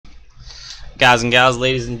Guys and gals,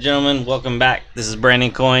 ladies and gentlemen, welcome back. This is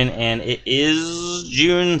Brandon Coin, and it is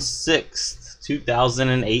June 6th,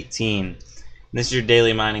 2018. This is your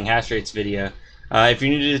daily mining hash rates video. If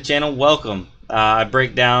you're new to the channel, welcome. I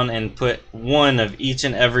break down and put one of each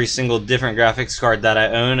and every single different graphics card that I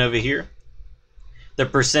own over here. The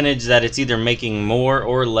percentage that it's either making more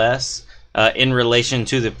or less in relation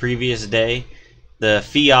to the previous day. The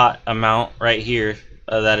fiat amount right here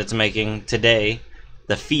that it's making today.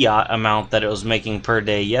 The fiat amount that it was making per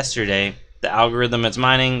day yesterday, the algorithm it's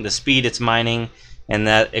mining, the speed it's mining, and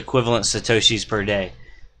that equivalent satoshis per day.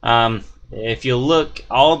 If you look,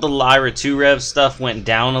 all the Lyra 2 Rev stuff went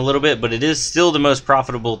down a little bit, but it is still the most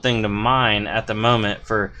profitable thing to mine at the moment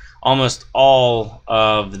for almost all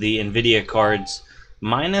of the Nvidia cards,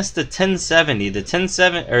 minus the 1070, the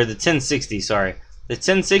 1060. Sorry, the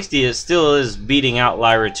 1060 is still beating out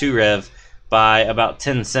Lyra 2 Rev by about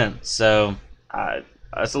 10 cents. So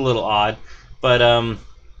that's a little odd, but and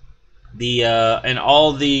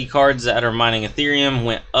all the cards that are mining Ethereum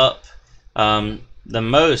went up. The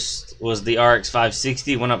most was the RX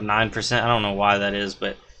 560, went up 9%. I don't know why that is,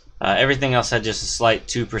 but everything else had just a slight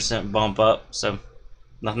 2% bump up. So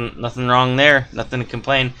nothing wrong there, nothing to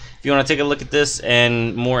complain. If you want to take a look at this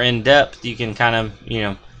and more in depth, you can kind of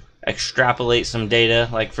extrapolate some data.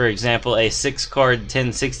 Like for example, a 6-card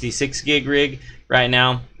 1066 gig rig right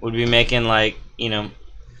now would be making like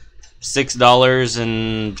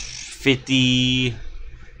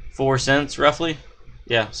 $6.54 roughly.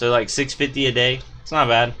 Yeah, so like $6.50 a day. It's not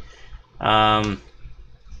bad. And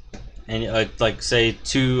like say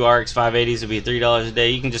 2 RX 580s would be $3 a day.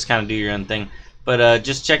 You can just kind of do your own thing. But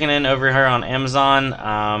just checking in over here on Amazon,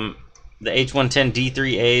 the H110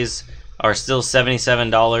 D3As are still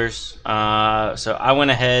 $77. So I went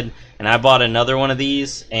ahead and I bought another one of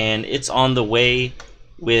these, and it's on the way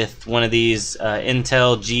with one of these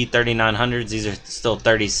Intel G3900s. These are still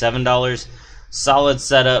 $37. Solid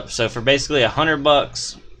setup. So for basically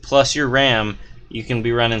 $100 plus your RAM, you can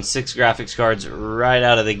be running 6 graphics cards right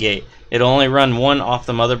out of the gate. It'll only run one off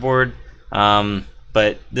the motherboard,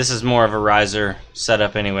 but this is more of a riser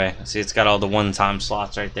setup anyway. See, it's got all the one-time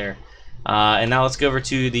slots right there. And now let's go over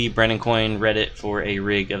to the Brandon Coin Reddit for a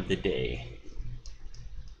rig of the day.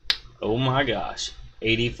 Oh my gosh.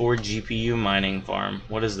 84 GPU mining farm.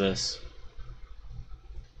 What is this?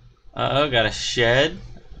 Uh-oh, got a shed.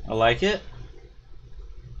 I like it.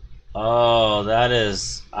 Oh,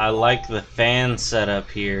 I like the fan setup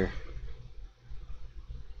here.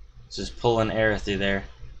 Just pulling air through there.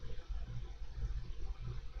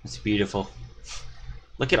 It's beautiful.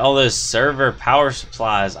 Look at all those server power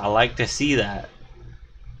supplies. I like to see that.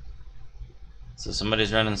 So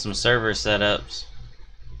somebody's running some server setups.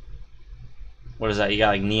 What is that? You got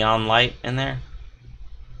like neon light in there?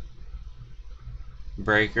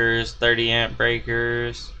 Breakers, 30 amp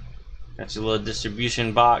breakers. Got your little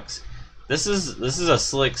distribution box. This is a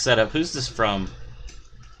slick setup. Who's this from?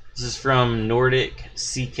 This is from Nordic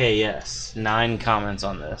CKS. 9 comments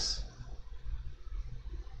on this.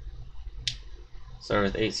 Start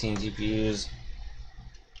with 18 GPUs.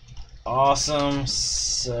 Awesome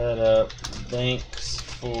setup. Thanks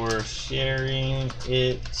for sharing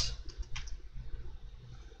it.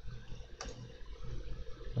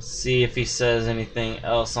 Let's see if he says anything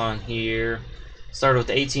else on here. Started with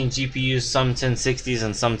 18 GPUs, some 1060s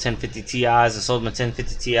and some 1050 Ti's. I sold my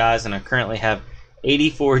 1050 Ti's and I currently have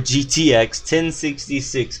 84 GTX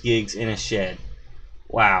 1066 gigs in a shed.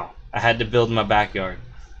 Wow, I had to build my backyard.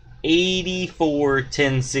 84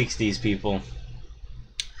 1060s, people.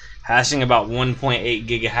 Hashing about 1.8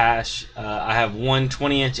 gigahash. I have one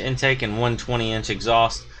 20-inch intake and one 20-inch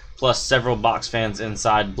exhaust, plus several box fans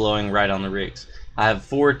inside blowing right on the rigs. I have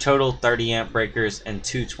 4 total 30 amp breakers and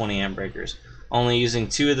 2 20 amp breakers. Only using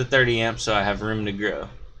 2 of the 30 amps, so I have room to grow.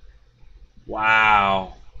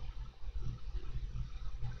 Wow.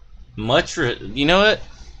 You know what?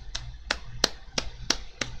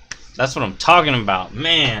 That's what I'm talking about.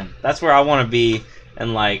 Man, that's where I want to be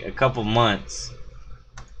in like a couple months.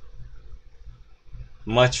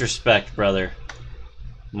 Much respect, brother.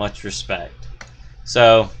 Much respect.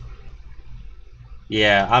 So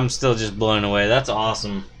yeah, I'm still just blown away. That's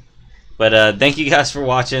awesome. But thank you guys for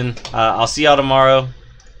watching. I'll see y'all tomorrow.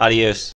 Adios.